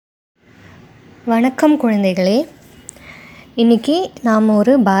வணக்கம் குழந்தைகளே. இன்றைக்கி நாம்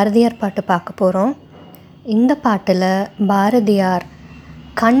ஒரு பாரதியார் பாட்டு பார்க்க போகிறோம். இந்த பாட்டில் பாரதியார்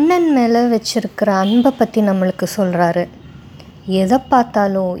கண்ணன் மேலே வச்சிருக்கிற அன்பை பற்றி நம்மளுக்கு சொல்கிறாரு. எதை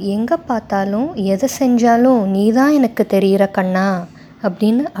பார்த்தாலும் எங்கே பார்த்தாலும் எதை செஞ்சாலும் நீ தான் எனக்கு தெரிகிற கண்ணா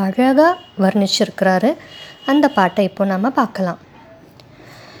அப்படின்னு அழகாக வர்ணிச்சிருக்கிறாரு. அந்த பாட்டை இப்போ நாம் பார்க்கலாம்.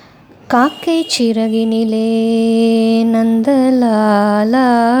 காக்கை சிறகினிலே நந்தலாலா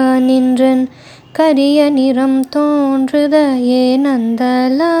நின்றன் கரிய நிறம் தோன்றுத ஏ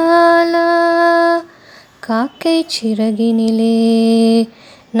நந்தலாலா. காக்கை சிறகினிலே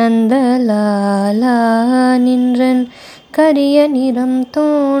நந்தலாலா நின்றன் கரிய நிறம்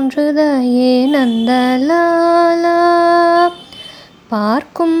தோன்றுத ஏ நந்தலாலா.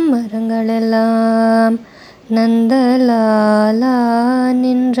 பார்க்கும் மரங்களெல்லாம் நந்தலாலா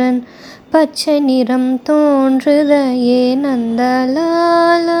நின்றன் பச்சை நிறம் தோன்றுத ஏ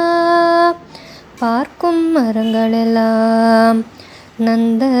நந்தலாலா. பார்க்கும் மரங்களெல்லாம்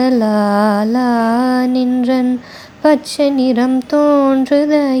நந்தலாலா நின்றன் பச்சை நிறம்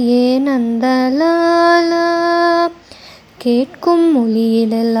தோன்றுத ஏ நந்தலாலா. கேட்கும்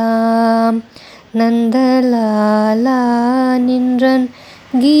மொழியிலெல்லாம் நந்தலாலா நின்றன்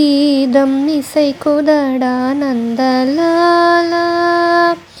கீதம் இசைக்குதடா நந்தலாலா.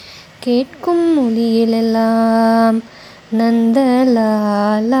 கேட்கும் மொழியிலெல்லாம்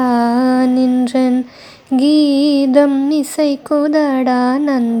நந்தலாலா நின்றன் கீதம் இசைக்குதடா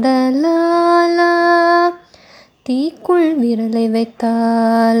நந்தலாலா. தீக்குள் விரலை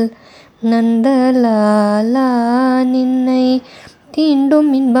வைத்தால் நந்தலாலா நின்னை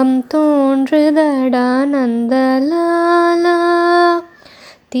தீண்டும் இன்பம் தோன்றுதடா நந்தலாலா.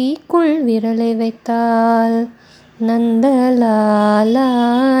 தீக்குள் விரலை வைத்தால் நந்தலாலா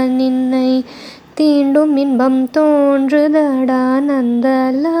நின்னை தீண்டும் இன்பம் தோன்றுதடா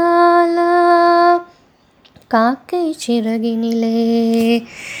நந்தலாலா. காக்கை சிறகினிலே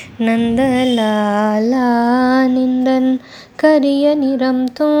நந்தலாலா நின்றன் கரிய நிறம்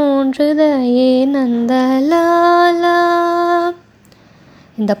தோன்றுத ஏ நந்தலாலா.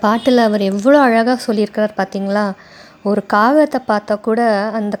 இந்த பாட்டில் அவர் எவ்வளோ அழகாக சொல்லியிருக்கிறார் பார்த்தீங்களா. ஒரு காகத்தை பார்த்தா கூட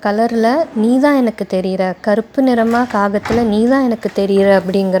அந்த கலரில் நீ தான் எனக்கு தெரிகிற, கருப்பு நிறமாக காகத்தில் நீ தான் எனக்கு தெரிகிற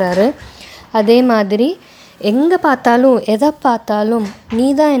அப்படிங்கிறாரு. அதே மாதிரி எங்கே பார்த்தாலும் எதை பார்த்தாலும் நீ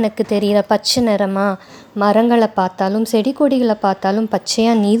தான் எனக்கு தெரிகிற, பச்சை நிறமாக மரங்களை பார்த்தாலும் செடி கொடிகளை பார்த்தாலும்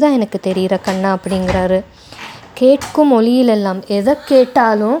பச்சையாக நீ தான் எனக்கு தெரிகிற கண்ணா அப்படிங்கிறாரு. கேட்கும் மொழியிலெல்லாம் எதை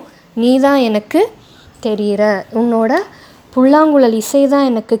கேட்டாலும் நீ தான் எனக்கு தெரிகிற, உன்னோட புல்லாங்குழல் இசை தான்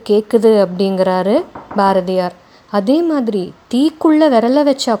எனக்கு கேட்குது அப்படிங்கிறாரு பாரதியார். அதே மாதிரி தீக்குள்ளே விரலை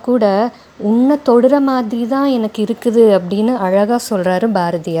வச்சா கூட உன்னை தொடுற மாதிரி தான் எனக்கு இருக்குது அப்படின்னு அழகாக சொல்கிறாரு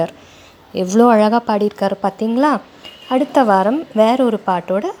பாரதியார். எவ்வளோ அழகாக பாடியிருக்காரு பார்த்தீங்களா. அடுத்த வாரம் வேற ஒரு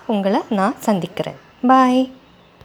பாட்டோட உங்களை நான் சந்திக்கிறேன். பாய்.